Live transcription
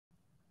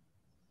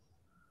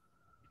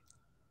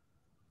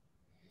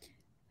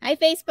Hi,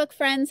 Facebook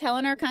friends.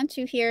 Helen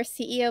Arcantu here,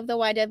 CEO of the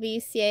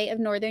YWCA of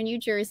Northern New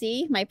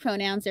Jersey. My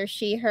pronouns are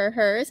she, her,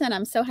 hers, and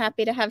I'm so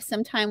happy to have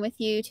some time with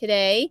you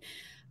today.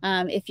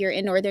 If you're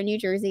in Northern New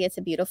Jersey, it's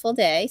a beautiful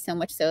day, so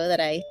much so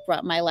that I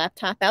brought my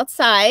laptop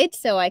outside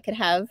so I could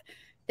have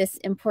this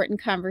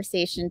important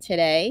conversation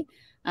today.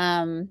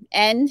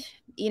 And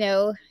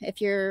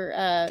if you're,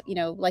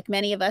 like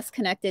many of us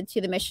connected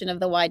to the mission of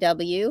the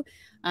YW,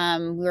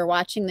 we were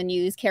watching the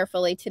news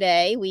carefully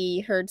today. We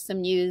heard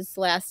some news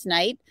last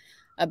night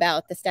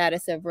about the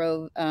status of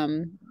Roe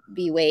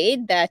v.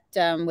 Wade that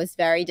was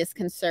very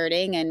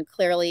disconcerting and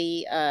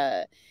clearly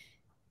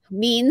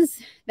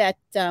means that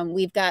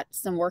we've got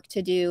some work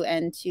to do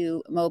and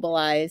to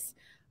mobilize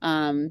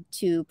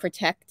to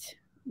protect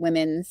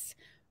women's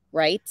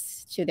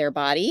rights to their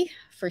body,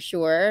 for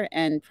sure,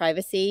 and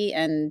privacy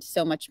and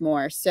so much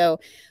more.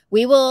 So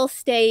we will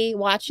stay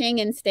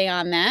watching and stay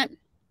on that.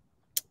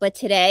 But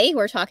today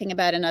we're talking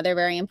about another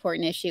very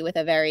important issue with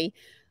a very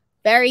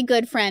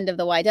good friend of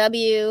the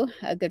YW,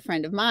 a good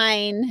friend of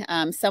mine,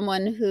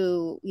 someone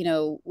who,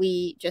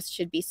 we just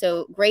should be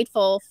so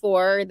grateful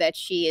for, that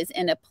she is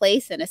in a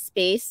place, in a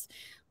space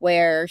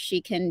where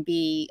she can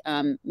be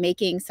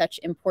making such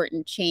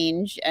important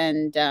change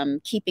and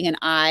keeping an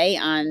eye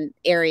on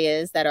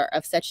areas that are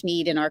of such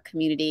need in our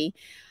community.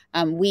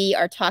 We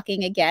are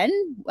talking again.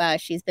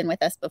 She's been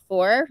with us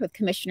before, with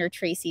Commissioner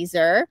Tracy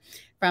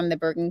from the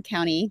Bergen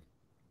County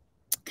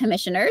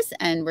Commissioners,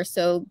 and we're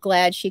so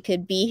glad she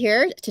could be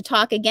here to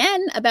talk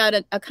again about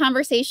a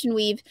conversation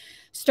we've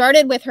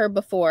started with her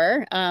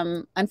before.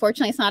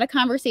 Unfortunately, it's not a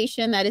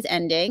conversation that is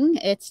ending.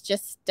 It's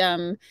just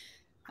more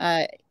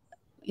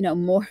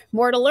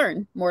to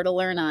learn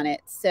on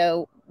it.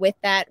 So with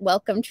that,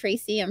 welcome,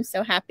 Tracy. I'm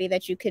so happy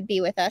that you could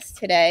be with us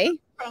today.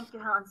 Thank you,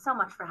 Helen, so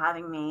much for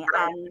having me,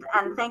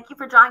 and thank you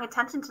for drawing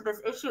attention to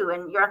this issue.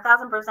 And you're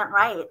 1,000%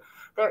 right.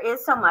 There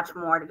is so much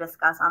more to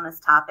discuss on this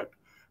topic,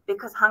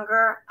 because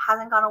hunger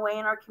hasn't gone away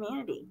in our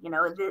community.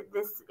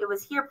 It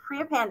was here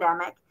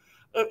pre-pandemic.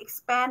 It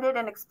expanded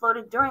and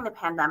exploded during the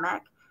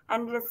pandemic,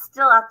 and it is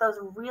still at those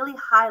really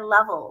high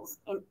levels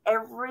in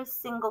every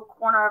single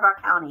corner of our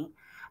county.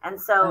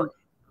 And so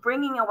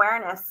bringing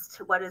awareness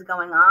to what is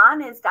going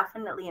on is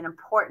definitely an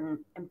important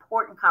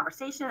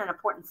conversation, an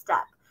important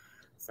step.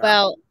 So.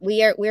 Well,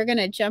 we're going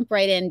to jump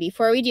right in.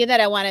 Before we do that,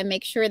 I want to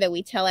make sure that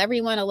we tell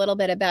everyone a little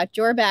bit about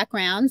your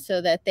background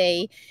so that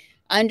they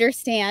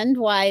understand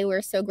why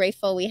we're so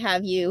grateful we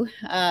have you,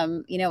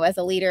 as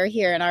a leader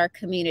here in our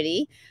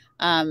community.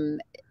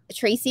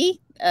 Tracy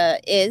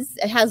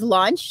has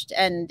launched,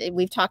 and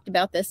we've talked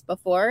about this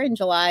before, in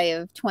July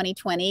of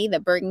 2020, the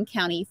Bergen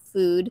County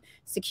Food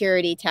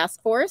Security Task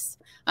Force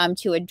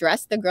to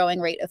address the growing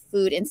rate of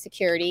food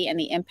insecurity and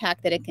the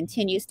impact that it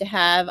continues to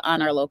have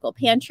on our local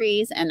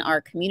pantries and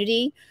our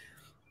community.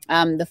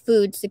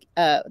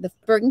 The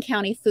Bergen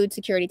County Food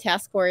Security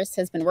Task Force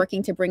has been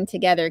working to bring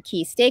together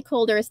key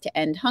stakeholders to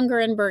end hunger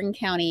in Bergen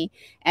County,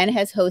 and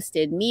has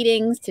hosted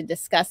meetings to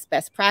discuss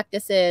best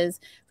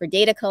practices for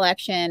data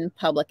collection,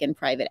 public and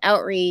private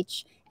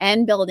outreach,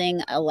 and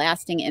building a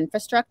lasting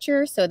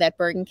infrastructure so that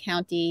Bergen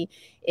County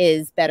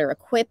is better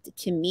equipped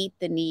to meet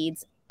the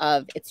needs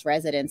of its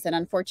residents. And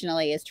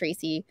unfortunately, as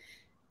Tracy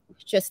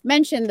just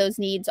mentioned, those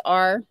needs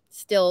are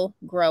still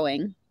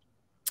growing.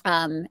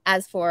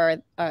 As for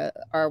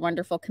our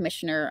wonderful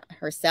commissioner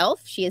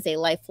herself, she is a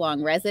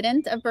lifelong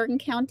resident of Bergen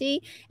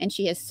County, and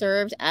she has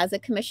served as a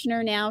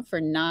commissioner now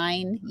for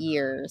 9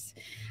 years.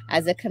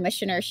 As a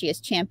commissioner, she has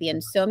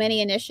championed so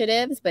many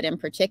initiatives, but in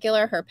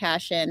particular, her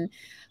passion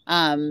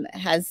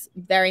has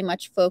very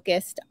much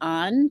focused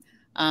on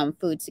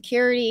food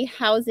security,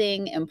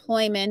 housing,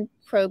 employment,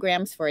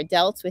 programs for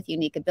adults with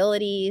unique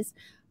abilities,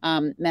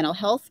 mental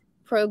health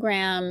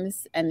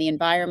programs, and the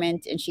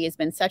environment. And she has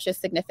been such a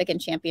significant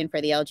champion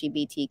for the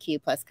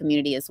LGBTQ plus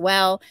community as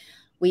well.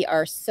 We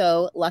are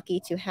so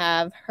lucky to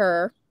have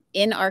her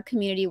in our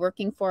community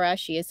working for us.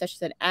 She is such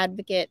an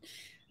advocate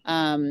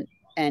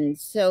and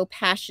so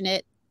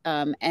passionate.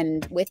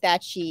 And with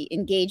that, she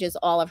engages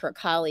all of her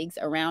colleagues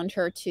around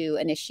her to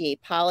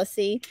initiate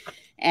policy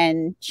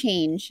and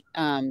change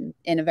in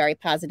a very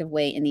positive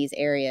way in these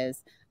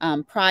areas.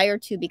 Prior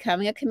to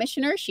becoming a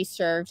commissioner, she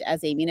served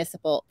as a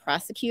municipal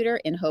prosecutor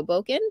in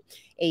Hoboken,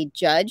 a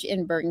judge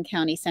in Bergen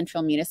County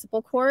Central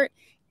Municipal Court,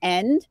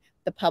 and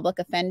the public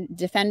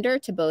defender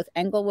to both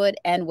Englewood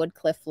and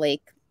Woodcliff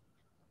Lake,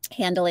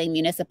 handling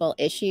municipal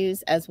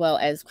issues as well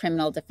as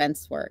criminal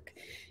defense work.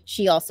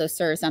 She also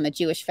serves on the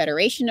Jewish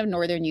Federation of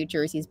Northern New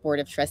Jersey's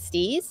Board of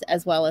Trustees,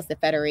 as well as the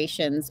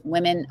Federation's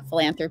Women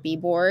Philanthropy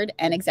Board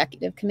and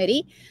Executive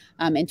Committee.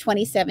 In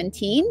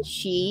 2017,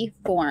 she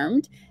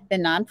formed the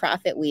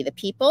nonprofit We the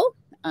People,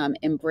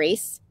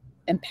 Embrace,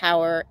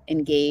 Empower,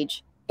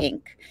 Engage,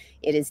 Inc.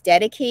 It is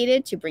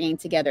dedicated to bringing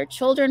together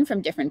children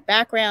from different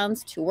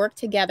backgrounds to work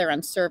together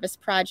on service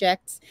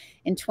projects.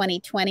 In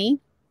 2020,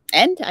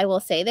 and I will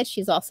say that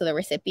she's also the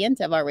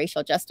recipient of our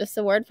Racial Justice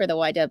Award for the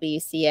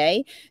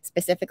YWCA,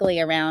 specifically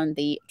around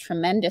the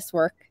tremendous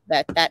work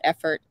that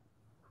effort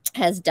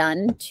has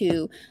done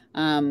to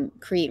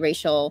create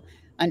racial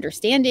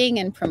understanding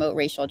and promote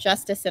racial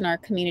justice in our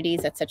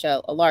communities. That's such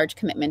a large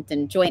commitment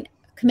and joint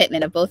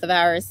commitment of both of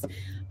ours.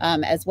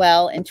 As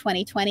well, in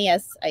 2020,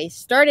 as I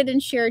started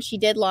and shared, she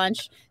did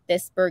launch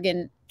this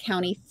Bergen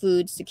County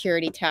Food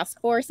Security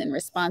Task Force in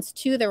response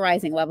to the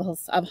rising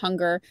levels of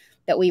hunger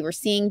that we were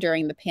seeing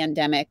during the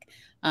pandemic.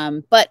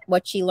 But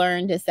what she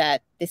learned is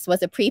that this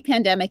was a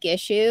pre-pandemic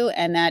issue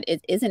and that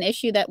it is an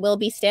issue that will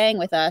be staying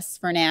with us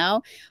for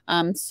now.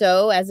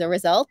 So as a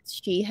result,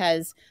 she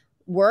has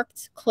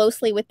worked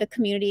closely with the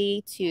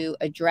community to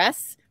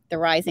address the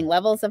rising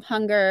levels of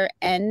hunger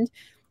and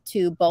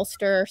to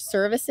bolster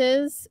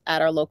services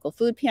at our local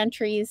food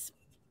pantries.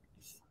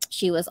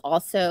 She was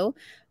also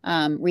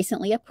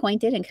recently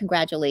appointed, and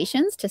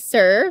congratulations, to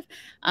serve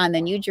on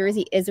the New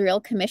Jersey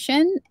Israel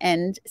Commission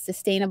and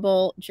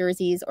Sustainable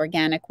Jersey's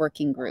Organic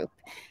Working Group.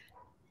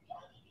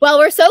 Well,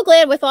 we're so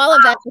glad with all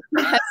of that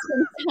you have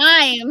some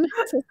time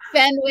to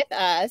spend with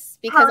us.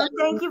 Because Helen,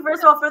 thank you,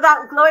 first of all, for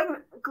that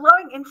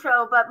glowing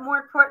intro, but more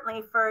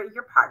importantly, for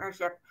your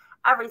partnership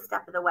every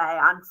step of the way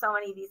on so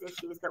many of these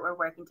issues that we're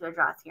working to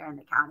address here in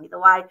the county. The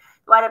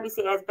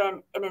YWCA has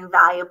been an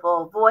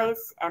invaluable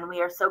voice, and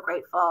we are so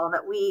grateful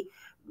that we,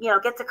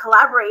 get to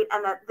collaborate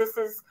and that this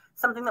is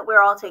something that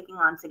we're all taking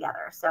on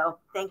together. So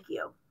thank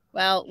you.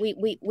 Well,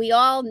 we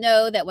all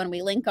know that when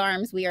we link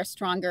arms, we are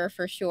stronger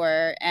for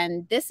sure.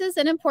 And this is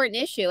an important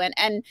issue.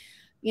 And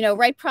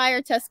right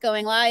prior to us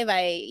going live,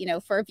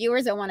 for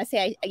viewers, I want to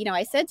say,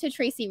 I said to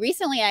Tracy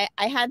recently,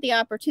 I had the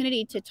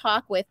opportunity to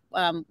talk with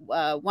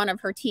one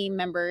of her team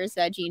members,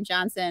 Jean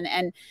Johnson.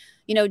 And,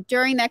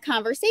 during that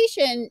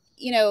conversation,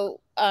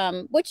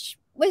 which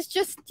was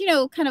just,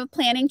 kind of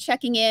planning,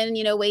 checking in,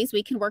 ways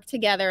we can work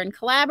together and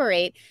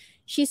collaborate.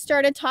 She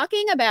started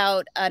talking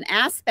about an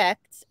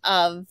aspect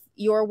of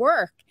your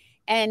work.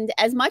 And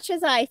as much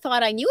as I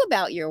thought I knew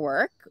about your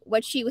work,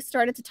 what she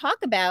started to talk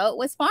about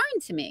was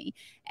foreign to me.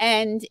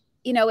 And,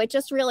 it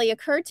just really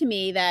occurred to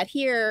me that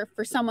here,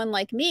 for someone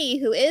like me,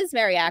 who is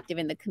very active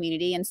in the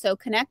community and so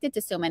connected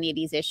to so many of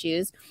these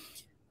issues,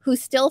 who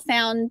still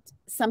found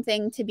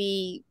something to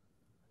be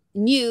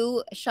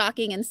new,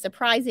 shocking, and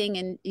surprising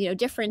and,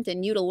 different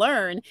and new to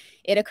learn,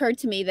 it occurred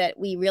to me that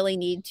we really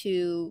need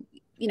to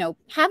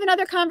have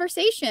another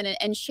conversation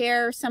and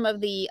share some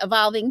of the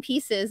evolving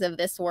pieces of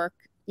this work,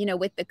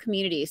 with the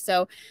community.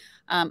 So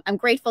I'm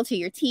grateful to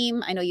your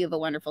team. I know you have a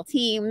wonderful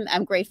team.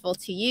 I'm grateful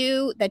to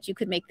you that you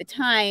could make the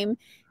time.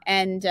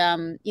 And,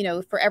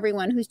 for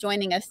everyone who's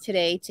joining us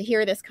today to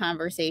hear this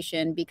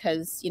conversation,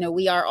 because,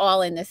 we are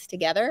all in this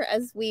together,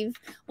 as we've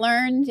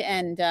learned.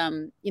 And,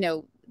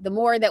 the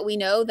more that we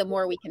know, the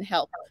more we can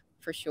help,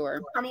 for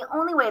sure. And the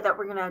only way that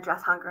we're going to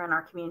address hunger in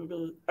our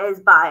community is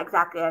by,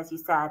 exactly as you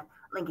said,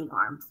 linking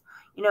arms.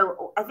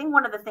 I think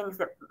one of the things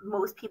that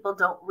most people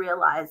don't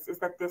realize is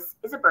that this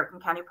is a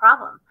Bergen County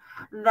problem,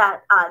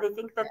 that they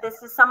think that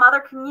this is some other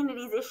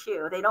community's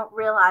issue. They don't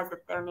realize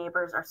that their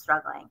neighbors are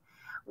struggling.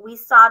 We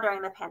saw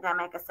during the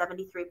pandemic a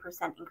 73%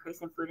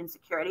 increase in food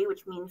insecurity,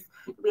 which means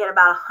we had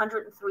about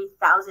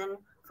 103,000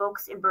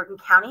 folks in Bergen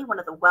County, one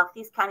of the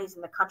wealthiest counties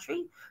in the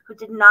country, who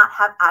did not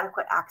have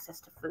adequate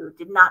access to food,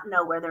 did not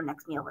know where their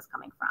next meal was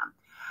coming from.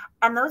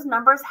 And those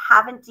numbers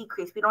haven't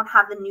decreased. We don't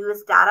have the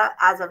newest data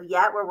as of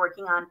yet. We're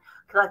working on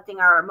collecting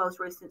our most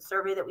recent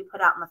survey that we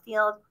put out in the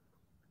field.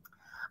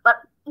 But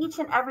each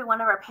and every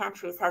one of our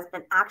pantries has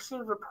been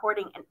actually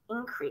reporting an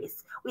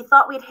increase. We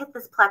thought we'd hit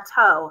this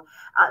plateau.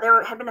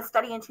 There had been a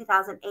study in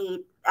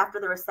 2008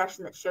 after the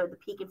recession that showed the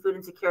peak in food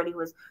insecurity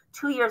was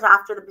 2 years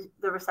after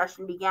the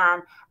recession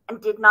began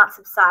and did not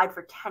subside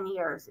for 10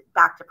 years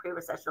back to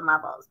pre-recession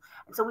levels.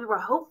 And so we were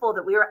hopeful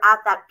that we were at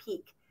that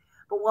peak.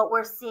 But what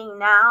we're seeing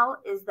now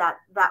is that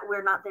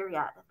we're not there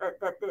yet, that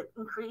the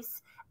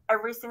increase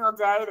every single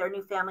day, there are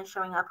new families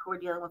showing up who are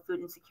dealing with food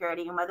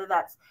insecurity, and whether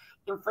that's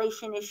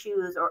inflation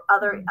issues or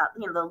other,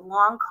 the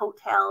long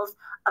coattails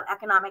of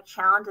economic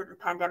challenge that the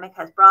pandemic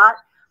has brought,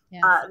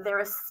 yes.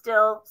 There is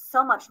still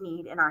so much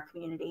need in our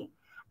community.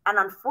 And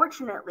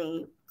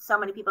unfortunately, so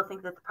many people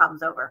think that the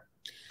problem's over.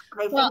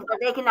 They think that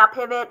they can now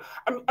pivot.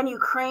 And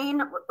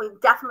Ukraine,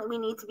 we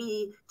need to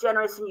be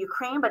generous in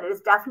Ukraine, but it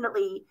has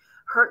definitely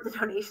hurt the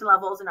donation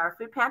levels in our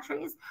food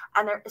pantries.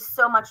 And there is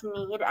so much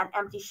need and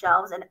empty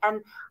shelves.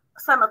 And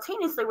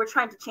simultaneously, we're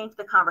trying to change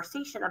the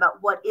conversation about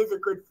what is a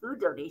good food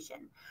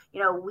donation.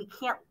 We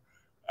can't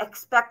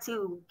expect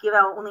to give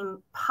out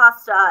only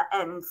pasta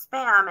and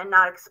Spam and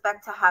not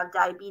expect to have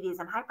diabetes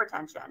and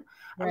hypertension.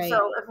 Right. And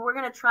so if we're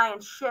going to try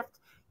and shift,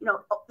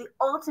 the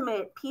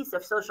ultimate piece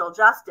of social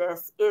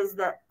justice is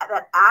that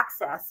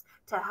access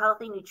to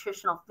healthy,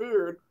 nutritional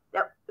food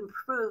that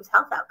improves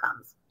health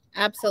outcomes.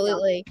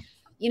 Absolutely.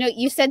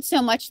 You said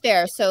so much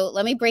there. So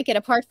let me break it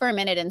apart for a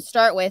minute and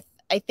start with,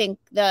 I think,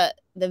 the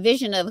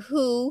vision of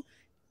who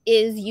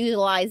is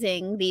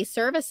utilizing these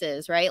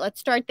services, right? Let's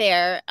start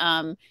there.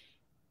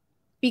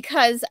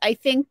 Because I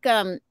think,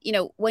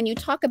 when you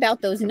talk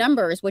about those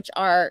numbers, which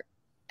are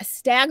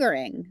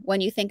staggering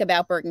when you think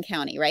about Bergen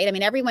County, right? I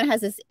mean, everyone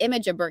has this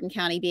image of Bergen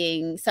County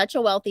being such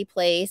a wealthy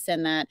place,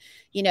 and that,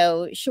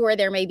 sure,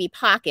 there may be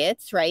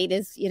pockets, right?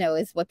 Is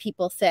what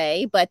people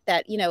say, but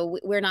that,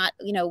 we're not,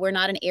 we're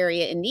not an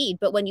area in need.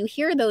 But when you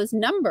hear those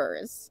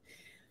numbers,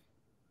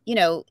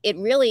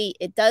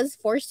 it does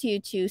force you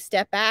to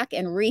step back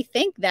and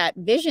rethink that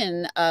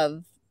vision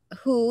of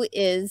who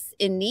is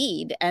in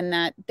need, and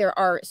that there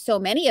are so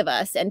many of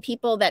us, and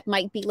people that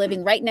might be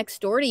living right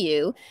next door to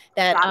you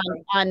that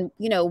Exactly.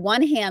 on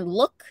one hand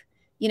look,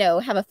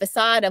 have a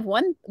facade of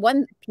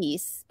one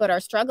piece, but are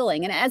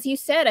struggling. And as you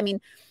said, I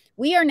mean,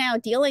 we are now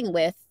dealing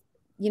with,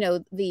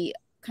 the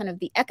kind of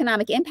the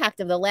economic impact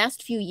of the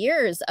last few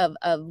years of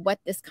what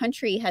this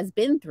country has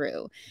been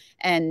through.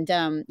 And,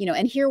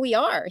 and here we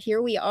are,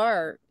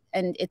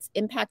 and it's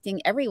impacting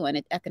everyone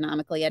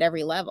economically at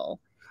every level.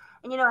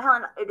 And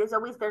Helen, there's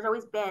always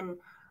been,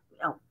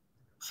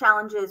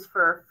 challenges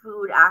for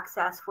food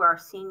access for our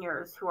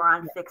seniors who are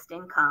on fixed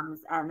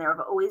incomes, and there have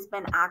always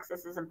been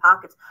accesses in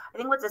pockets. I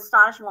think what's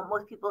astonishing, what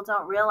most people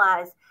don't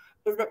realize,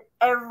 is that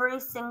every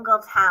single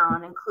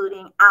town,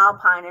 including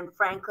Alpine and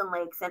Franklin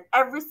Lakes, and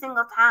every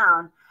single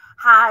town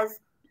has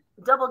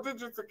double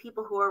digits of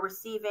people who are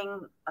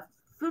receiving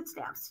food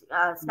stamps,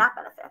 SNAP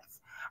benefits.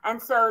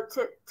 And so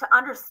to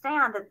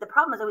understand that the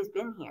problem has always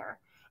been here,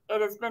 it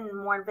has been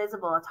more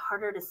invisible. It's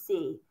harder to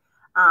see.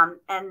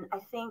 And I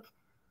think,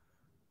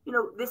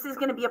 this is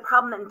going to be a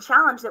problem and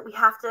challenge that we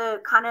have to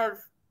kind of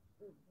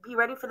be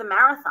ready for the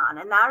marathon.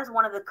 And that is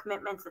one of the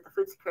commitments that the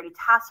Food Security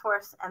Task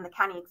Force and the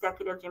County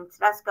Executive, Jim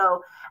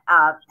Tedesco,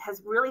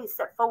 has really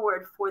set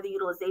forward for the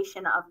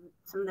utilization of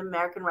some of the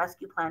American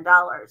Rescue Plan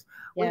dollars.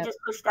 Yeah. We just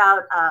pushed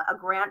out a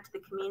grant to the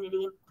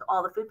community, to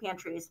all the food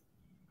pantries,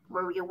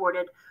 where we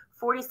awarded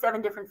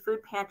 47 different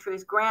food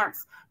pantries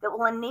grants that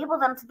will enable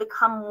them to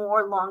become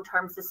more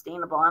long-term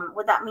sustainable. And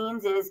what that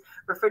means is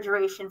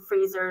refrigeration,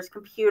 freezers,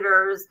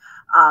 computers,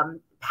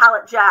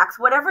 pallet jacks,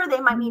 whatever they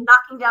might be,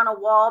 knocking down a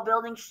wall,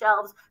 building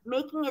shelves,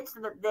 making it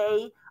so that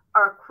they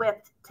are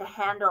equipped to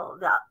handle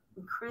the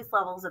increased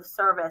levels of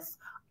service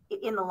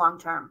in the long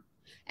term.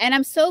 And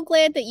I'm so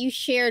glad that you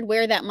shared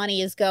where that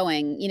money is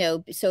going,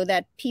 so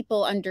that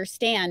people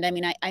understand. I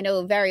mean, I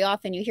know very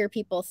often you hear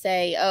people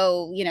say,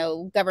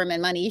 oh,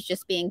 government money is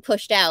just being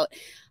pushed out.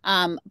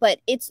 But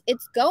it's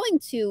going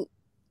to,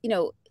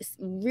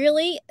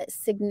 really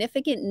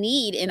significant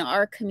need in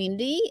our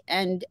community,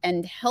 and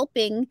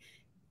helping,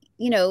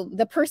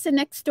 the person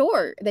next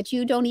door that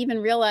you don't even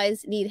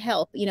realize need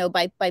help,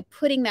 by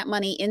putting that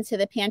money into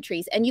the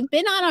pantries. And you've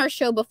been on our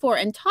show before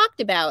and talked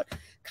about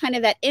kind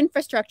of that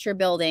infrastructure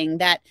building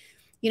that,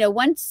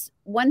 once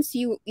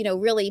you,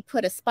 really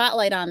put a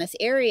spotlight on this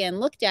area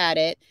and looked at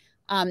it,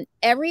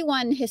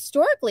 everyone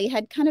historically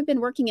had kind of been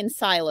working in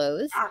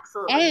silos.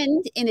 Absolutely.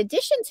 And in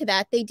addition to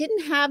that, they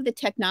didn't have the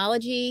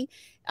technology,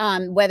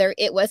 whether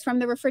it was from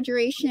the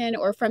refrigeration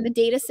or from the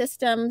data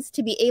systems,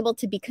 to be able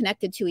to be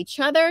connected to each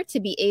other, to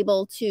be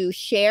able to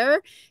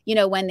share,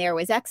 when there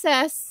was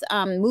excess,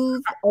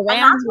 move around.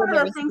 And that's one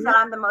of the things that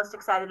I'm the most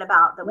excited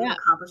about that we've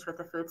accomplished with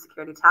the Food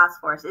Security Task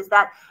Force, is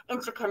that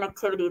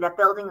interconnectivity, that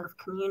building of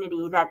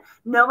community, that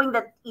knowing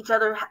that each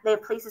other, they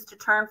have places to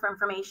turn for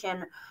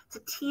information, to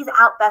tease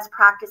out best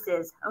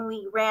practices. And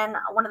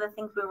one of the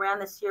things we ran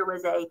this year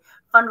was a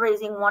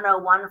fundraising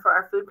 101 for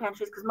our food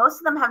pantries, because most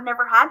of them have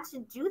never had to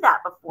do that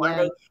before.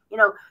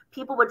 Yeah.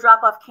 People would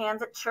drop off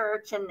cans at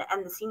church, and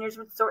the seniors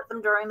would sort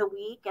them during the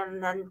week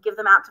and then give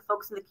them out to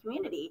folks in the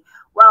community.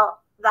 Well,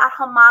 that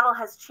whole model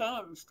has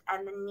changed,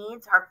 and the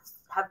needs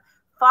have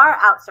far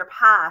out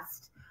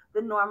surpassed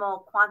the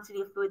normal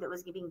quantity of food that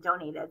was being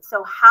donated.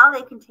 So how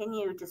they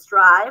continue to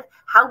strive,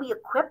 how we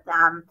equip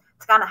them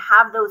to kind of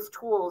have those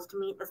tools to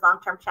meet this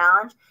long-term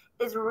challenge,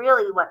 is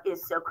really what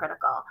is so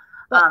critical.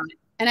 Well,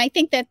 and I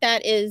think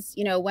that is,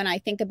 when I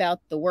think about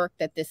the work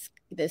that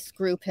this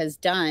group has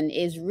done,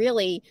 is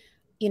really,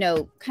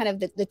 kind of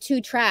the two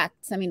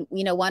tracks. I mean,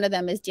 one of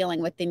them is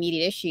dealing with the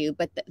immediate issue,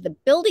 but the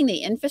building the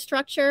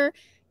infrastructure,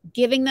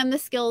 giving them the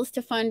skills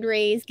to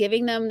fundraise,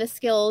 giving them the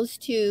skills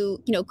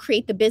to,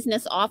 create the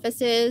business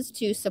offices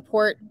to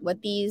support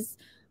what these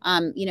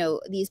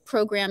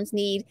programs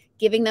need,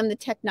 giving them the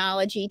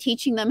technology,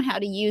 teaching them how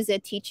to use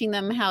it, teaching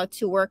them how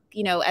to work,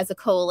 as a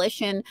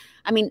coalition.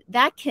 I mean,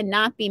 that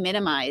cannot be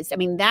minimized. I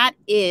mean, that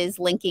is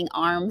linking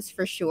arms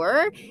for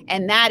sure.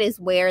 And that is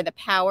where the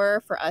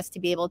power for us to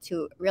be able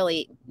to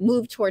really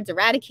move towards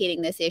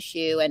eradicating this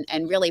issue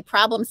and really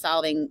problem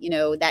solving,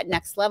 that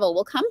next level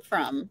will come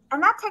from.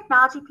 And that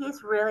technology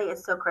piece really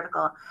is so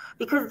critical,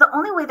 because the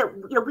only way that,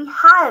 we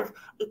have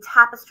a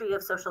tapestry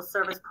of social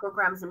service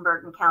programs in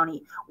Bergen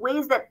County,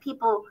 ways that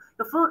people,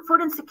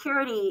 food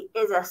insecurity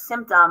is a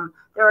symptom.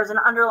 There is an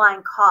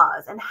underlying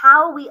cause, and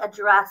how we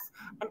address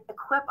and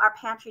equip our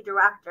pantry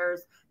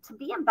directors to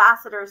be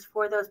ambassadors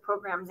for those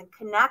programs and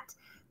connect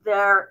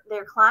their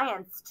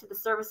clients to the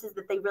services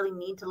that they really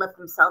need to lift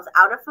themselves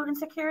out of food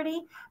insecurity.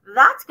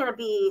 That's going to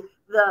be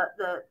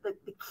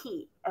the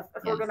key if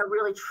we're going to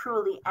really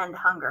truly end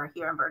hunger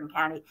here in Bergen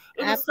County.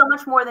 It is so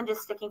much more than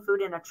just sticking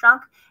food in a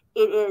trunk.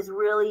 It is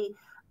really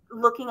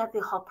looking at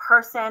the whole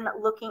person,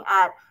 looking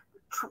at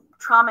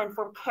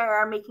trauma-informed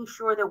care, making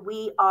sure that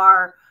we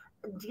are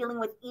dealing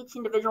with each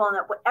individual and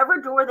that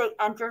whatever door they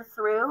enter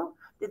through,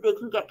 that they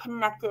can get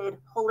connected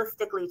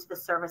holistically to the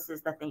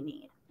services that they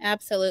need.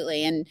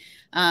 Absolutely. And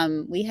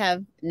we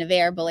have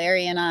Nevaeh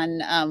Valerian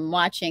on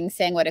watching,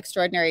 saying what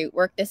extraordinary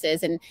work this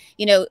is. And,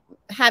 you know,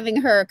 having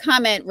her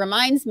comment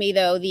reminds me,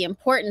 though, the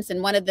importance,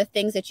 and one of the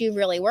things that you've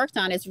really worked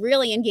on is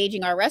really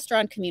engaging our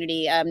restaurant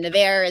community.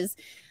 Nevaeh is,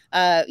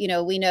 you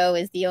know, we know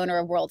is the owner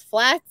of World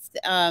Flats,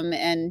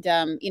 and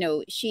you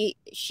know,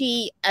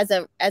 she as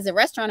a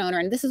restaurant owner,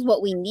 and this is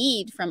what we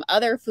need from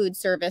other food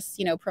service,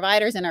 you know,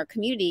 providers in our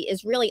community,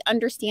 is really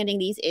understanding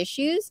these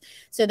issues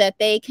so that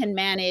they can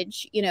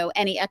manage, you know,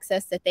 any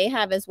excess that they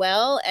have as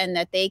well, and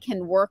that they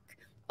can work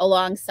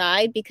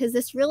alongside, because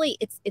this really,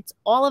 it's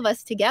all of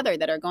us together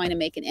that are going to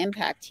make an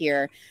impact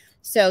here.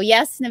 So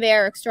yes,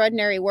 Nevaeh,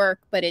 extraordinary work,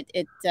 but it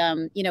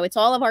you know, it's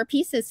all of our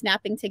pieces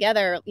snapping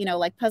together, you know,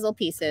 like puzzle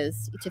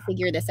pieces to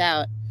figure this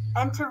out.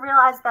 And to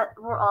realize that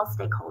we're all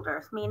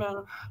stakeholders,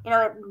 meaning, you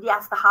know,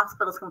 yes, the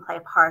hospitals can play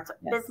a part,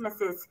 yes,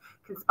 businesses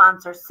can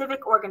sponsor,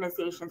 civic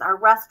organizations, our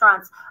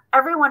restaurants,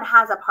 everyone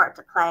has a part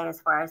to play as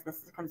far as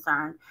this is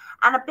concerned.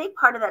 And a big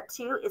part of that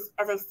too is,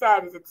 as I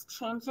said, is it's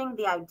changing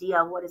the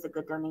idea of what is a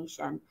good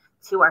donation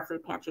to our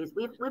food pantries.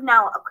 We've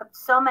now equipped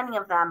so many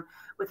of them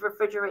with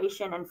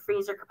refrigeration and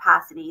freezer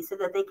capacity so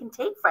that they can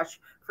take fresh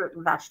fruit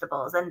and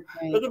vegetables, and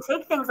right, they can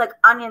take things like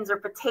onions or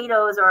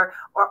potatoes or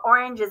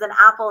oranges and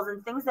apples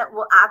and things that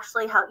will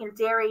actually help, you know,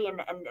 dairy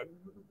and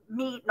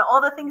meat and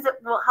all the things that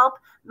will help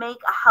make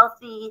a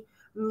healthy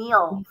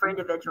meal for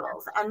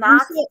individuals. And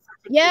that's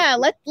yeah,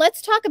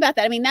 let's talk about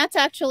that. I mean, that's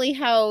actually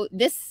how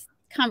this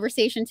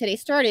conversation today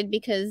started,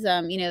 because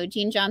you know,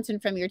 Jean Johnson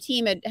from your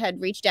team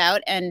had reached out,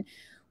 and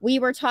we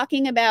were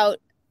talking about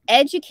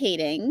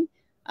educating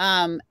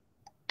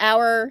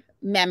our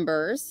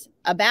members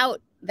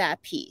about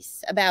that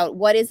piece, about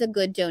what is a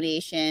good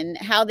donation,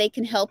 how they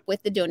can help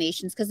with the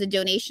donations, because the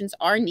donations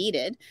are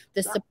needed.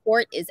 The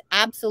support is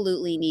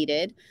absolutely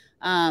needed.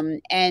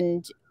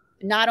 And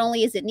not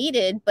only is it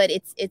needed, but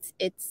it's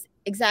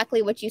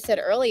exactly what you said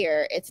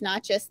earlier. It's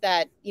not just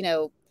that, you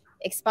know,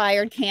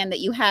 expired can that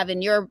you have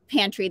in your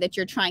pantry that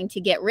you're trying to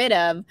get rid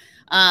of,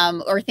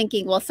 or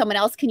thinking, well, someone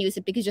else can use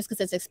it because just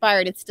because it's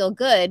expired, it's still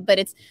good. But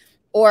it's,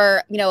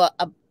 or, you know,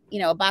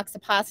 a box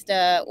of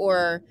pasta,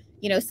 or,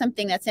 you know,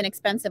 something that's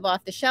inexpensive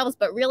off the shelves,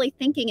 but really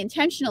thinking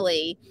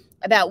intentionally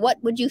about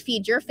what would you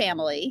feed your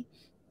family.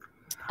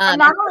 And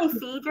not only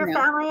feed your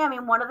family, I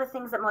mean, one of the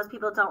things that most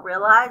people don't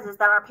realize is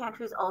that our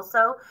pantries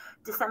also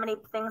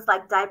disseminate things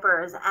like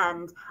diapers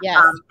and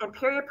yes, and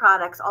period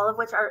products, all of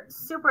which are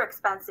super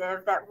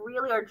expensive, that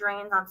really are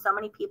drains on so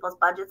many people's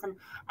budgets. And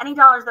any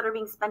dollars that are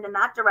being spent in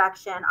that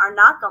direction are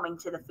not going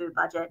to the food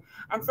budget.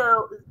 And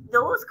so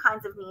those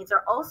kinds of needs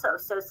are also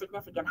so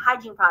significant.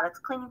 Hygiene products,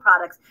 cleaning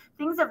products,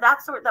 things of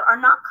that sort that are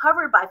not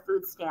covered by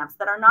food stamps,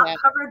 that are not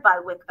covered by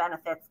WIC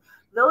benefits.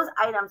 Those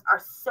items are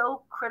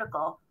so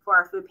critical for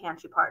our food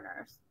pantry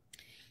partners.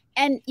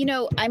 And, you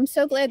know, I'm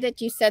so glad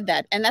that you said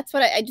that. And that's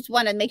what I just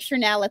want to make sure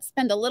now. Let's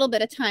spend a little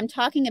bit of time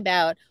talking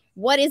about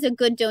what is a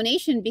good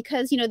donation,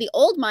 because, you know, the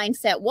old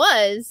mindset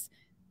was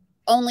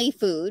only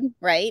food,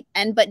 right?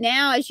 But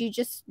now, as you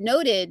just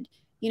noted,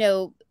 you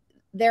know,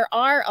 there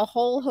are a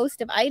whole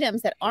host of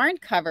items that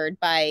aren't covered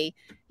by,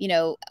 you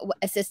know,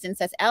 assistance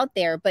that's out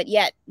there, but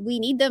yet we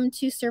need them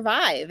to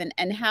survive.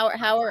 And how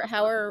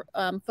are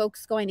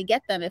folks going to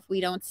get them if we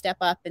don't step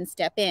up and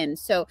step in?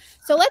 So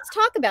let's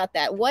talk about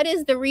that. What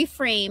is the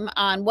reframe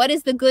on what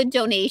is the good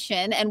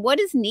donation and what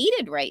is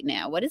needed right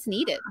now? What is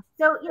needed?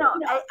 So, you know,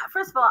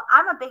 first of all,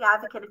 I'm a big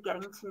advocate of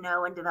getting to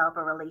know and develop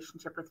a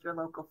relationship with your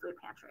local food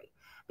pantry,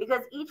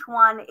 because each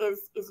one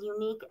is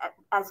unique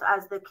as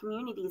the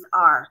communities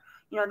are.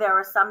 You know, there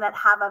are some that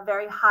have a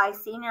very high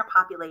senior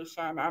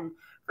population, and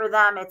for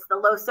them, it's the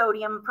low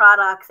sodium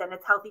products and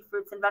it's healthy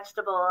fruits and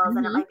vegetables,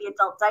 and it might be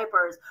adult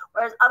diapers,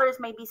 whereas others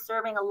may be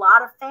serving a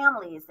lot of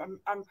families and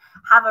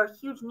have a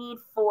huge need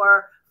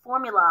for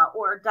formula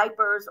or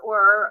diapers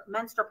or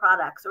menstrual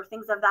products or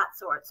things of that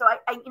sort. So I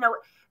you know,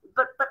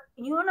 but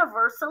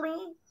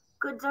universally,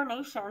 good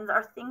donations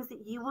are things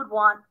that you would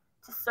want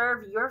to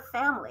serve your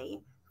family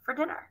for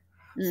dinner.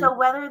 So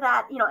whether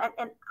that, you know,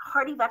 and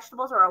hearty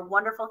vegetables are a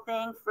wonderful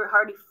thing, for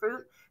hearty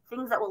fruit,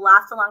 things that will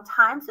last a long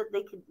time so that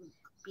they can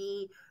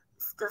be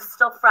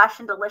still fresh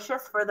and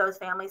delicious for those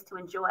families to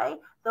enjoy.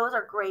 Those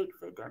are great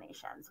food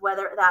donations.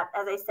 Whether that,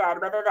 as I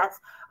said, whether that's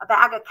a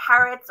bag of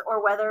carrots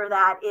or whether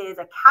that is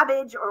a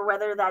cabbage or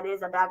whether that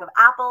is a bag of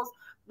apples,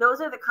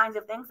 those are the kinds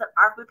of things that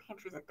our food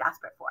pantries are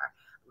desperate for.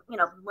 You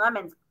know,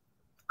 lemons,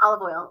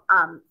 olive oil,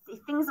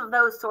 things of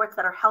those sorts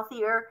that are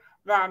healthier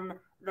than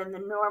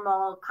the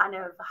normal kind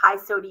of high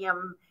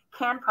sodium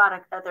canned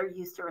product that they're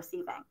used to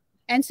receiving.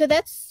 And so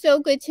that's so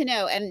good to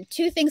know. And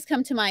two things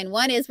come to mind.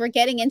 One is we're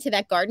getting into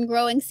that garden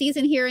growing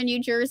season here in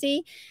New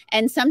Jersey.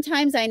 And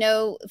sometimes I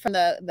know from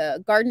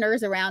the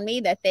gardeners around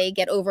me that they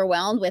get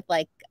overwhelmed with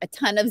like a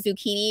ton of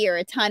zucchini or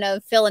a ton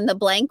of fill in the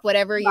blank,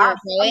 whatever Yes.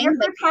 you're growing. And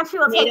your food pantry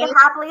will take it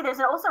happily. There's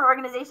also an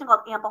organization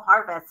called Ample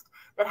Harvest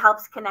that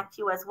helps connect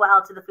you as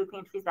well to the food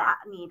pantries that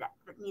need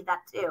that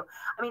too.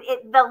 I mean,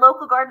 the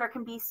local gardener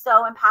can be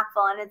so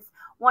impactful, and it's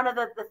one of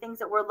the things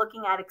that we're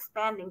looking at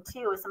expanding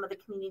too is some of the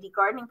community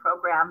gardening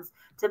programs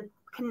to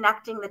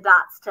connecting the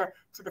dots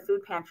to the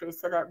food pantries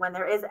so that when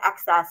there is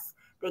excess,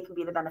 they can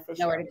be the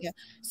beneficiaries.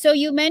 So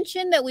you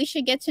mentioned that we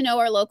should get to know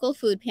our local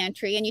food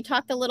pantry, and you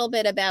talked a little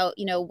bit about,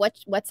 you know,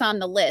 what's on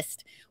the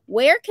list.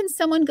 Where can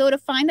someone go to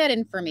find that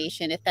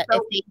information if they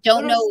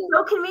don't know? It's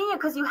so convenient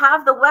because you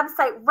have the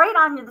website right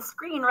on the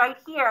screen right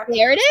here.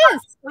 There it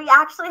is. We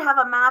actually have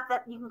a map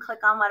that you can click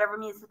on. Whatever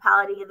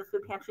municipality, the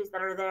food pantries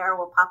that are there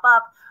will pop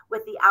up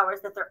with the hours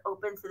that they're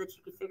open so that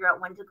you can figure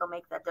out when to go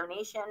make that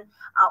donation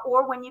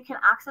or when you can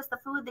access the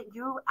food that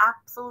you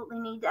absolutely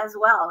need as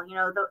well. You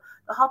know,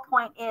 the whole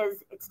point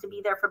is it's to be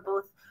there for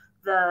both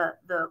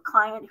the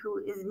client who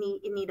is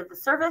in need of the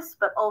service,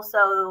 but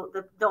also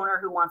the donor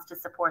who wants to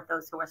support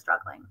those who are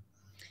struggling.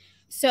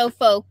 So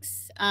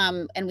folks,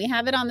 and we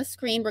have it on the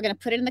screen. We're going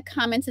to put it in the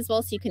comments as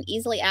well so you can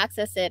easily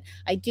access it.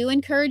 I do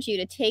encourage you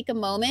to take a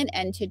moment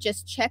and to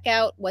just check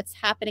out what's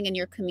happening in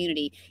your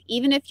community.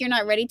 Even if you're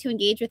not ready to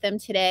engage with them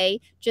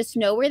today, just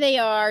know where they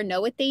are,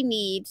 know what they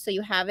need so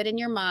you have it in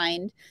your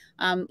mind.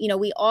 You know,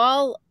 we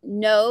all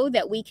know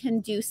that we can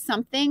do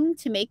something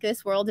to make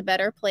this world a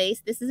better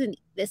place. This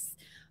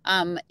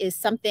is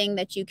something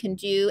that you can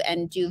do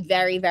and do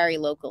very, very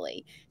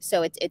locally.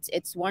 So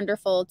it's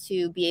wonderful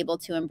to be able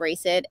to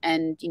embrace it.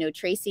 And, you know,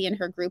 Tracy and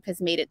her group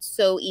has made it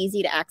so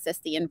easy to access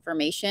the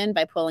information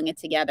by pulling it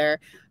together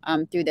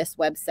through this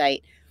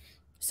website.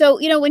 So,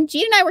 you know, when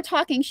Jean and I were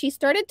talking, she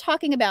started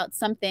talking about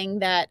something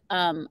that,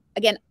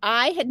 again,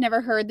 I had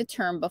never heard the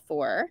term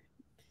before.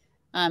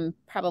 I'm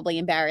probably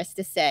embarrassed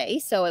to say.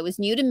 So it was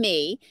new to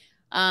me.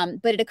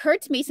 But it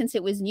occurred to me, since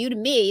it was new to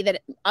me,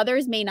 that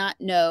others may not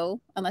know,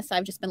 unless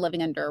I've just been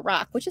living under a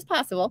rock, which is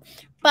possible.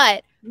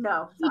 But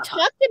no, she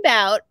talked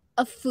about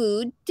a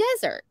food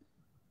desert.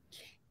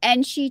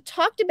 And she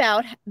talked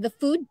about the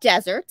food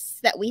deserts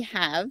that we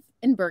have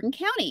in Bergen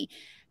County.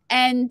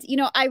 And, you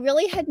know, I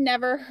really had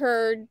never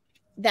heard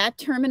that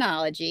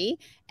terminology.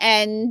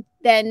 And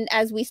then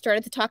as we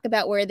started to talk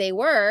about where they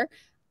were,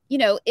 you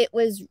know, it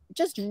was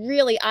just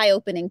really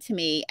eye-opening to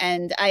me.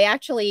 And I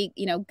actually,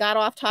 you know, got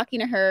off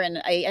talking to her, and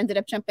I ended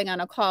up jumping on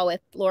a call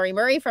with Lori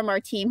Murray from our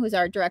team, who's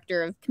our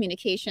director of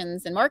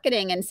communications and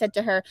marketing, and said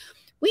to her,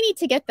 we need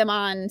to get them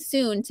on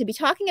soon to be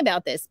talking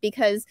about this,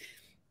 because,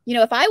 you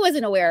know, if I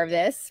wasn't aware of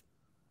this,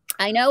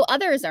 I know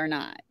others are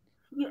not.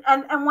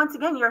 And once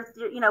again,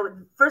 you know,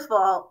 first of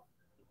all,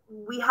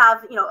 we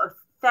have, you know,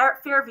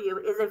 Fairview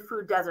is a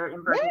food desert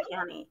in Bergen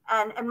County.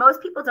 And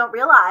most people don't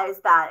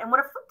realize that. And what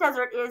a food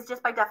desert is,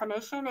 just by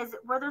definition, is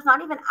where there's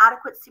not even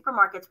adequate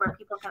supermarkets where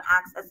people can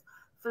access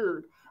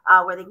food,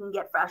 where they can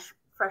get fresh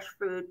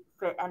fruit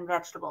and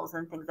vegetables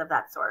and things of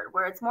that sort,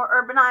 where it's more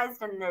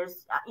urbanized and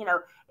there's, you know,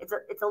 it's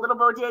a little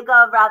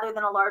bodega rather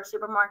than a large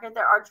supermarket.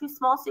 There are 2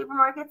 small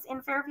supermarkets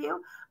in Fairview,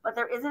 but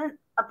there isn't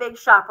a big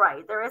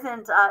ShopRite. There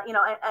isn't, you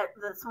know,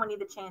 so many of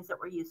the chains that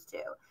we're used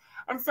to.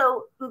 And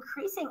so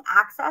increasing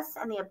access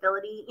and the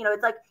ability, you know,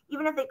 it's like,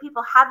 even if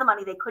people had the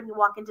money, they couldn't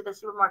walk into the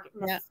supermarket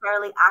and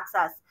necessarily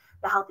access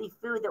the healthy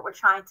food that we're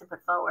trying to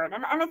put forward.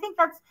 And I think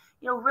that's,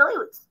 you know, really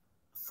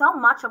so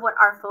much of what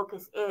our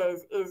focus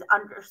is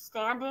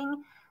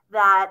understanding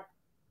that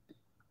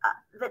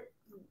that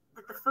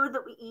the food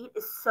that we eat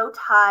is so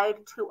tied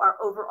to our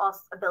overall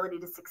ability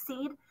to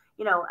succeed.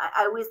 You know,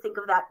 I always think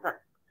of that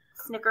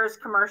Snickers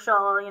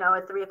commercial, you know,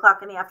 at 3 o'clock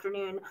in the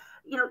afternoon,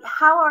 you know,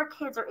 how our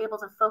kids are able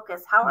to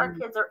focus, how our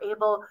kids are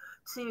able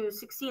to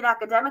succeed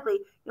academically.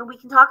 You know, we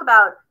can talk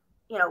about,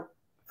 you know,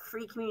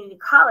 free community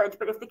college,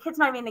 but if the kid's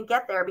not even going to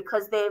get there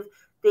because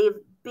they've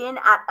been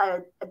at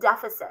a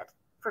deficit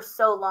for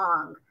so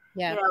long,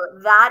 you know,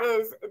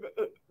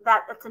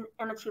 that's an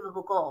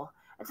unachievable goal.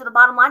 And so the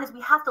bottom line is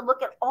we have to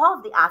look at all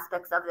of the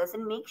aspects of this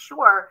and make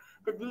sure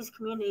that these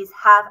communities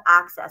have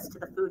access to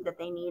the food that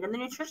they need and the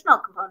nutritional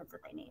components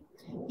that they need.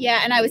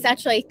 Yeah. And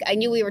I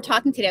knew we were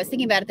talking today. I was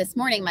thinking about it this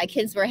morning. My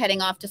kids were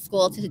heading off to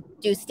school to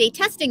do state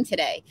testing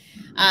today.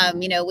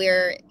 You know,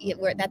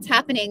 that's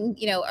happening,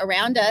 you know,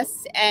 around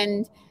us.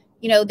 And,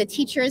 you know, the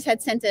teachers had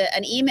sent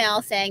an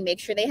email saying, make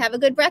sure they have a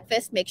good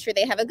breakfast, make sure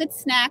they have a good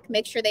snack,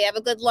 make sure they have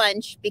a good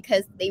lunch,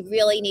 because they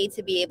really need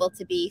to be able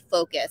to be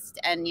focused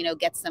and, you know,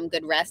 get some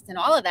good rest and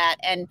all of that.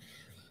 And,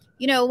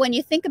 you know, when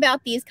you think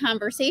about these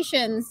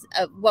conversations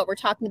of what we're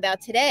talking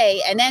about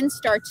today, and then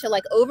start to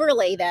like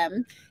overlay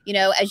them, you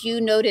know, as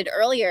you noted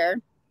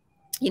earlier,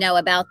 you know,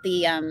 about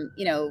the,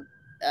 you know,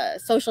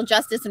 social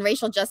justice and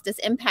racial justice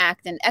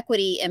impact and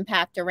equity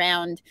impact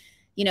around,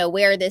 you know,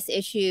 where this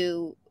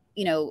issue,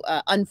 you know,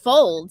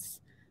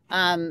 unfolds,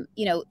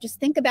 you know, just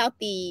think about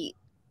the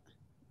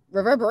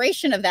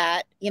reverberation of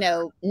that, you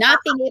know, not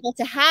being able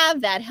to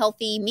have that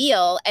healthy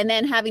meal and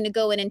then having to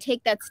go in and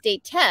take that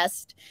state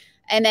test,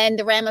 and then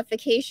the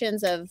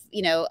ramifications of,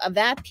 you know, of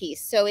that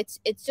piece. So it's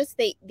just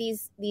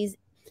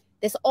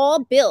this all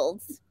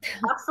builds.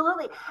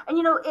 Absolutely. And,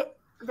 you know,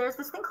 there's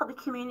this thing called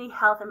the Community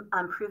Health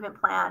Improvement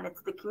Plan.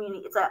 It's the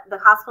community. The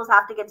hospitals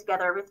have to get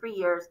together every 3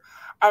 years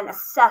and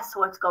assess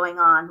what's going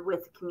on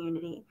with the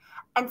community.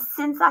 And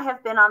since I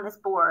have been on this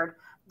board,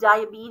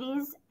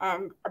 diabetes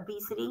and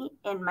obesity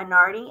in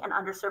minority and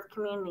underserved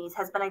communities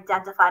has been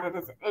identified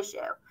as an issue.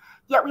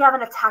 Yet we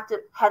haven't attacked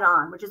it head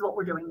on, which is what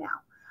we're doing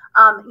now.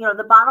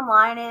 The bottom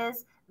line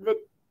is that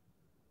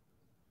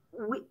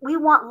we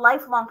want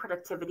lifelong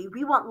productivity.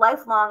 We want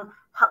lifelong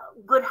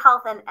good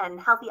health and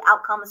healthy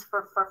outcomes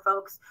for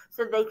folks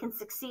so they can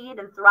succeed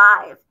and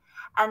thrive.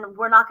 And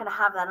we're not going to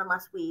have that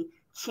unless we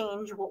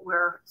change what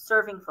we're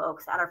serving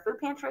folks at our food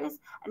pantries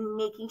and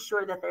making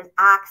sure that there's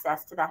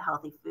access to that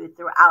healthy food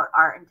throughout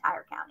our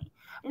entire county.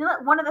 And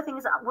one of the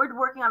things, we're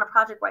working on a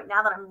project right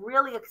now that I'm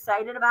really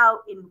excited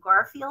about in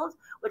Garfield,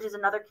 which is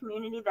another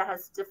community that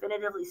has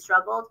definitively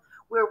struggled,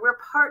 where we're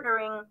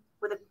partnering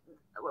with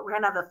we're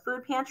going to have a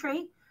food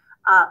pantry,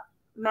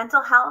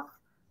 mental health,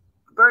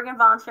 Bergen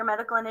Volunteer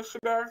Medical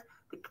Initiative,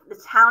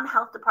 the town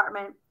health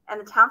department, and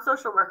the town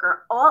social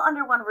worker all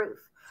under one roof.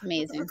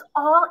 Amazing. It's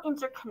all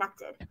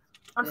interconnected.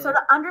 And so to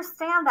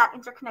understand that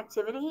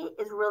interconnectivity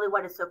is really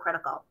what is so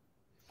critical.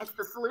 It's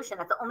the solution.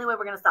 It's the only way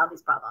we're going to solve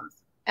these problems.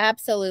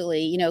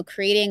 Absolutely.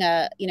 Creating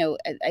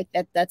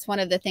that's one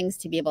of the things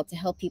to be able to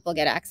help people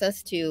get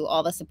access to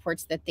all the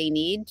supports that they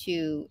need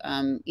to,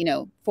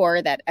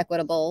 for that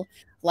equitable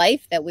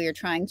life that we are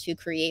trying to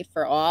create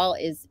for all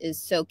is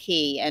so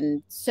key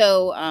and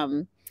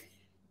so,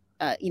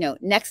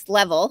 next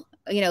level,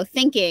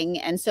 thinking,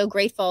 and so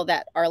grateful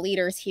that our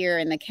leaders here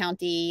in the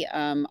county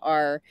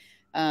are,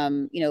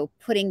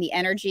 putting the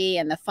energy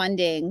and the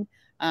funding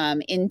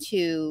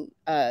into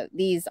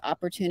these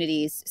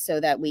opportunities so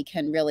that we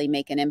can really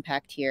make an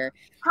impact here.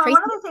 One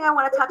other thing I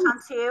want to touch on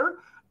too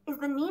is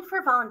the need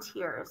for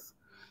volunteers.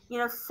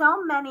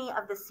 So many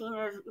of the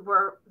seniors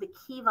were the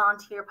key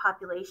volunteer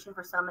population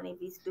for so many of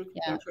these food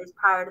pantries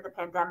prior to the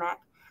pandemic.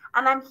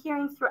 And I'm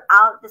hearing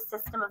throughout the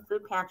system of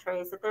food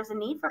pantries that there's a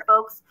need for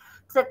folks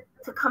to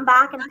come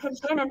back and pitch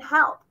in and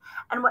help.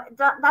 And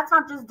that's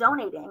not just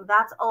donating.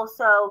 That's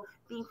also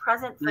being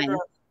present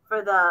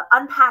for the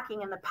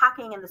unpacking and the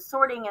packing and the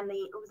sorting and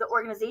the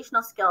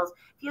organizational skills.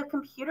 If you have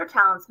computer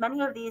talents,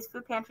 many of these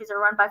food pantries are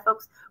run by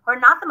folks who are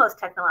not the most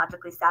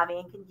technologically savvy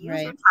and can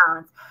use their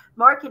talents.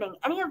 Marketing,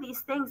 any of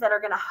these things that are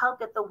going to help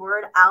get the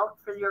word out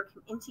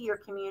into your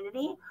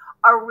community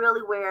are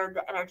really where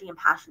the energy and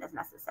passion is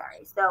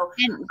necessary. So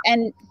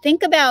and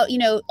think about,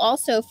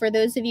 also for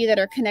those of you that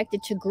are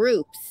connected to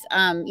groups,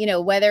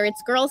 whether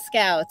it's Girl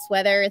Scouts,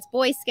 whether it's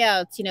Boy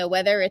Scouts,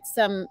 whether it's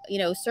some,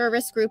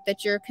 service group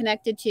that you're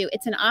connected to,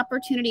 it's an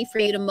opportunity for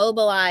you to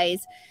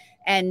mobilize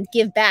and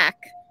give back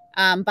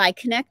by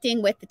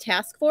connecting with the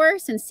task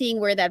force and seeing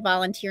where that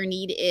volunteer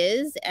need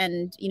is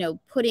and,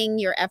 putting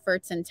your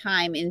efforts and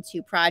time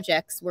into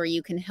projects where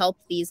you can help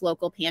these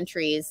local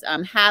pantries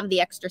have the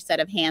extra set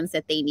of hands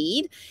that they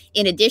need,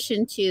 in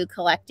addition to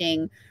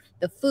collecting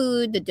the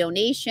food, the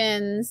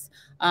donations,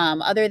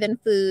 other than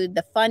food,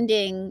 the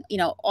funding,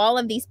 all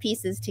of these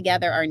pieces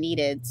together are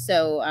needed.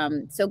 So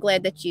so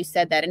glad that you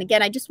said that. And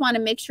again, I just want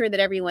to make sure that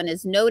everyone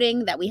is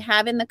noting that we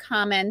have in the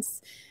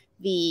comments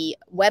the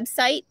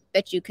website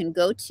that you can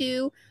go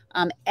to.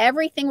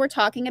 Everything we're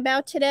talking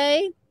about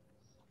today,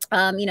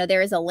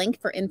 there is a link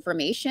for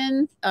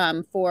information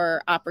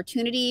for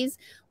opportunities,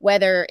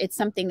 whether it's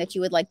something that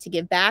you would like to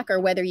give back or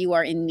whether you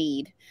are in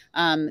need.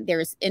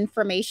 There's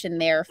information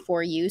there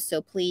for you,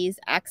 so please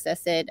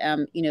access it.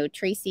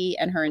 Tracy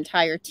and her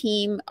entire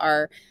team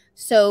are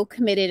so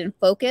committed and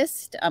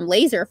focused,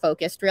 laser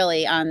focused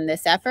really on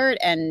this effort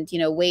and,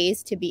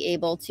 ways to be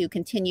able to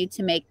continue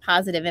to make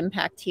positive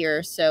impact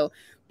here. So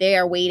they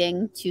are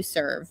waiting to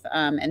serve.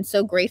 And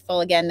so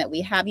grateful again that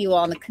we have you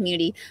all in the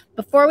community.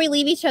 Before we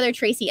leave each other,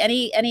 Tracy,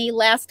 any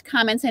last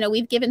comments? I know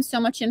we've given so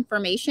much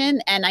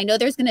information and I know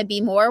there's going to be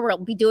more. We'll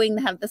be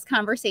have this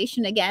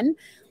conversation again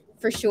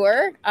for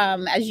sure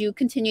as you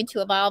continue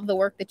to evolve the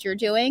work that you're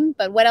doing.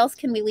 But what else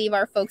can we leave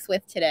our folks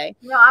with today?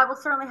 I will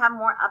certainly have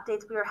more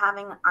updates. We are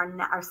having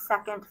our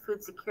second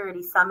food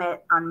security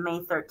summit on May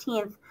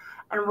 13th.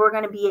 And we're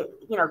going to be,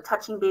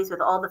 touching base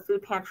with all the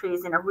food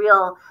pantries in a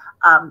real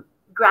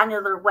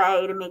granular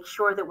way to make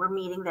sure that we're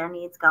meeting their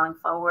needs going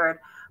forward.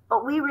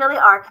 But we really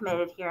are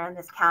committed here in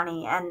this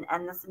county and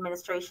this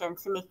administration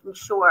to making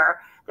sure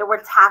that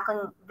we're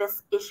tackling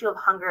this issue of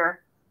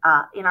hunger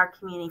in our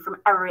community from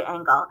every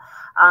angle.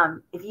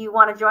 If you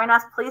want to join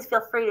us, please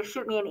feel free to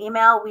shoot me an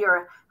email. We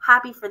are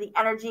happy for the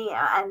energy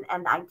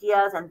and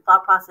ideas and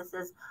thought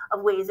processes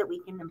of ways that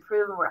we can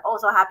improve. And we're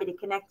also happy to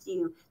connect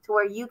you to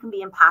where you can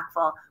be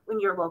impactful in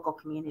your local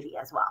community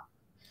as well.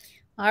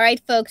 All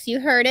right, folks, you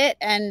heard it.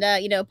 And,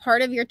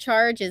 part of your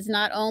charge is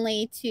not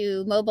only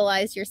to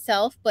mobilize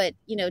yourself, but,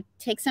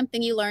 take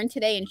something you learned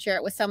today and share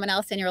it with someone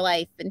else in your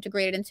life,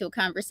 integrate it into a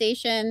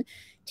conversation,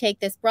 take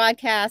this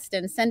broadcast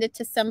and send it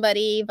to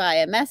somebody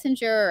via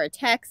messenger or a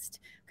text,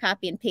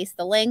 copy and paste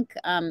the link.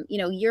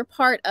 You're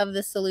part of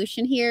the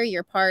solution here.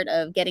 You're part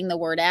of getting the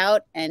word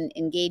out and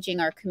engaging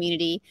our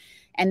community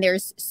And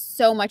there's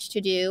so much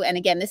to do. And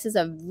again, this is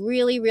a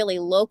really, really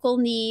local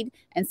need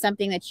and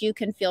something that you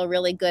can feel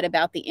really good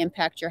about the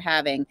impact you're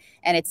having.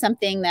 And it's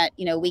something that,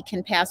 you know, we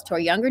can pass to our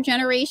younger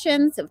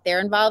generations if they're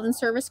involved in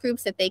service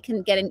groups, that they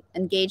can get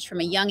engaged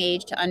from a young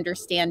age to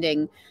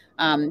understanding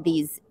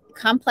these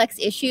complex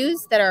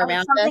issues that are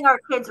around us. Something our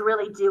kids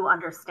really do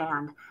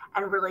understand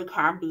and really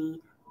can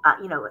be,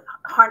 you know,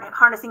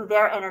 harnessing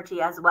their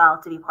energy as well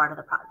to be part of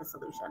the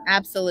solution.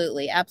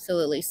 Absolutely,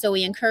 absolutely. So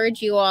we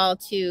encourage you all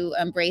to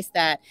embrace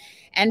that.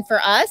 And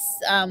for us,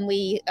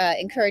 we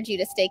encourage you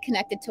to stay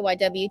connected to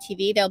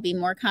YWTV. There'll be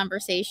more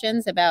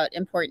conversations about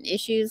important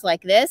issues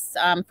like this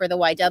for the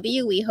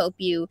YW. We hope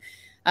you,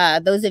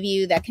 those of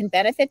you that can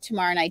benefit,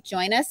 tomorrow night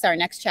join us. Our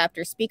next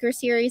chapter speaker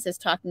series is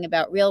talking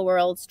about real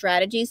world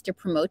strategies to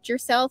promote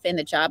yourself in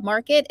the job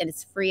market, and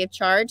it's free of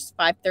charge,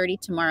 5:30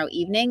 tomorrow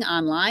evening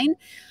online.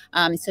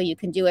 So you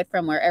can do it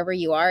from wherever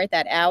you are at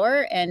that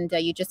hour, and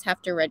you just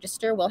have to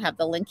register. We'll have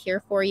the link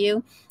here for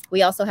you.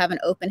 We also have an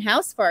open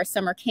house for our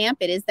summer camp.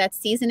 It is that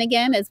season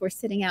again, as we're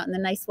sitting out in the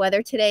nice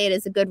weather today. It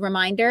is a good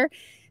reminder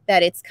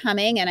that it's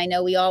coming, and I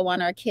know we all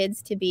want our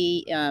kids to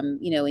be,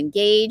 you know,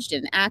 engaged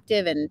and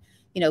active and,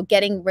 you know,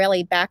 getting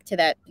really back to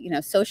that, you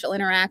know, social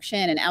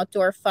interaction and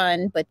outdoor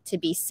fun, but to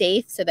be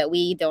safe so that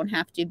we don't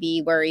have to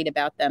be worried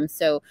about them.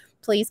 So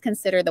please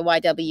consider the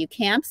YW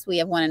camps. We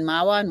have one in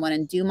Mahwah and one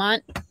in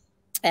Dumont,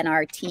 and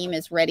our team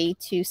is ready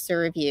to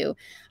serve you.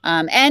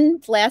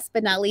 And last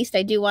but not least,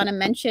 I do want to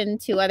mention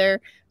two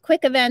other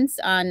quick events.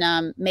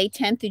 On May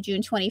 10th through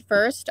June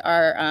 21st,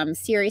 our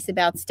series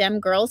about STEM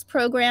Girls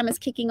program is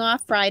kicking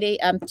off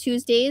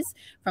Tuesdays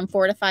from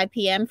 4 to 5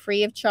 p.m.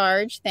 free of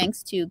charge,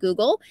 thanks to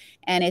Google,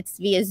 and it's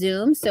via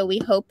Zoom. So we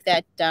hope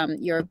that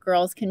your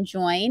girls can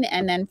join,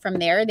 and then from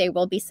there, there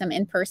will be some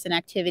in-person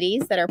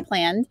activities that are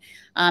planned.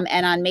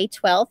 And on May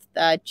 12th,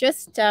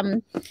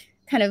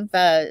 kind of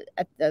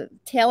at the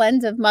tail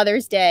end of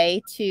Mother's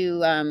Day,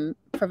 to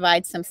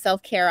provide some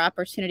self-care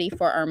opportunity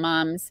for our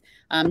moms.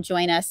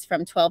 Join us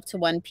from 12 to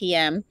 1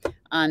 p.m.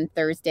 on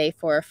Thursday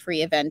for a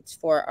free event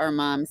for our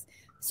moms.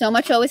 So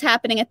much always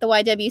happening at the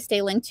YW.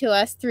 Stay linked to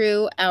us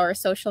through our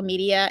social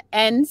media,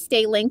 and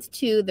stay linked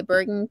to the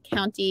Bergen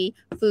County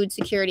Food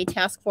Security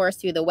Task Force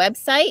through the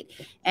website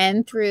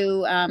and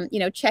through, you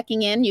know,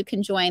 checking in. You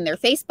can join their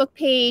Facebook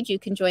page. You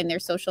can join their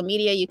social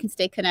media. You can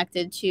stay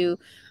connected to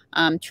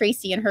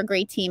Tracy and her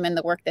great team and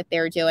the work that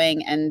they're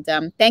doing. And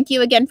thank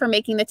you again for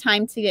making the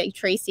time to get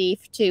Tracy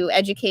to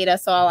educate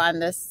us all on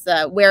this,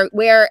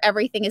 where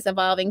everything is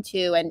evolving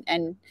to,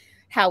 and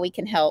how we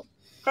can help.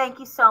 Thank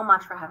you so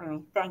much for having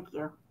me. Thank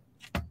you.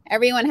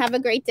 Everyone have a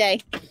great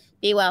day.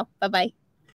 Be well. Bye-bye.